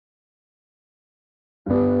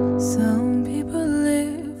Some people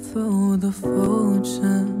live for the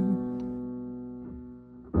fortune.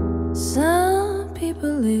 Some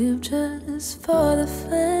people live just for the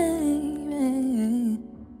fame.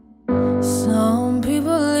 Some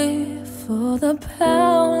people live for the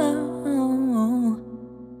power.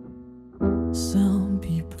 Some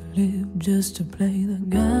people live just to play the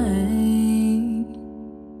game.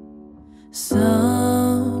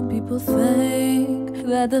 Some people think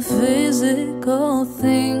that the physical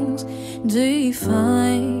things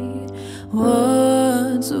define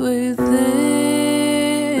what's within.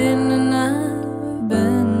 And I've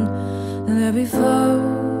been there before,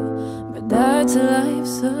 but that's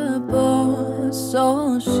life's support.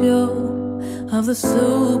 So sure of the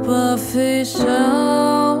superficial.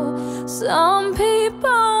 Some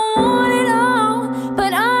people want it all,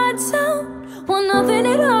 but I don't want nothing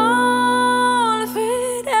at all. If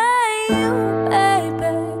it ain't you,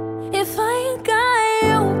 baby, if I ain't got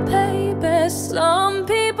you, baby. Some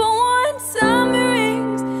people want some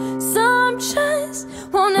rings, some just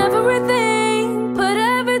want everything, but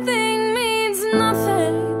everything means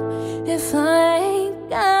nothing if I ain't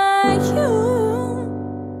got you.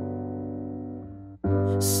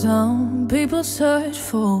 Some people search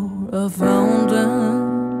for a fountain,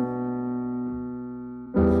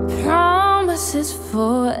 promises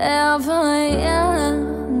forever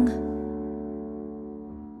young.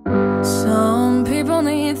 Some people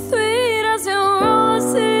need 3,000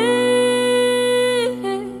 roses,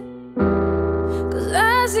 'cause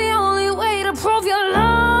that's the only way to prove you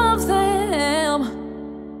love them.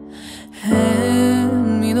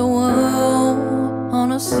 Hand me the world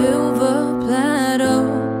on a silver platter,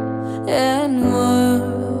 and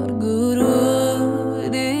what good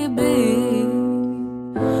would it be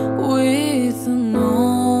with no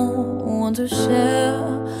one to share,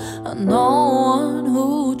 no one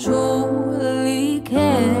who truly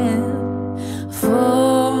cared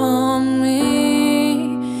for me?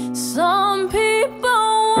 Some people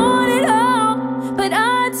want it all, but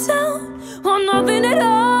I don't want nothing at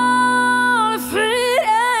all. If it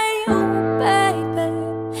ain't you, baby,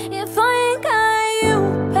 if I ain't got you,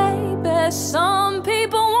 baby. Some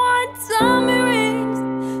people want diamond rings,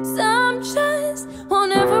 some just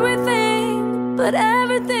want everything, but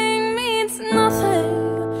everything means nothing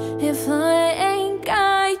if I ain't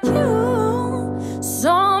got you.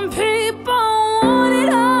 Some people want it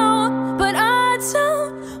all, but I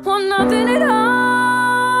don't want nothing at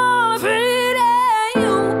all. If it ain't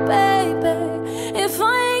you, baby, if I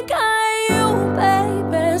ain't got you,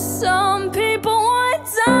 baby. Some people want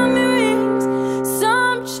diamond rings,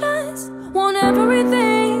 some just want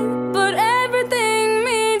everything, but everything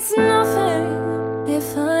means nothing if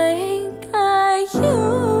I ain't got you.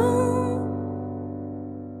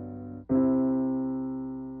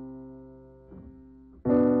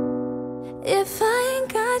 If I ain't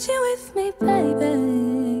got you with me, baby,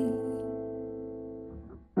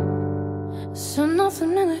 so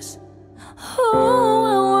nothing in this. Oh.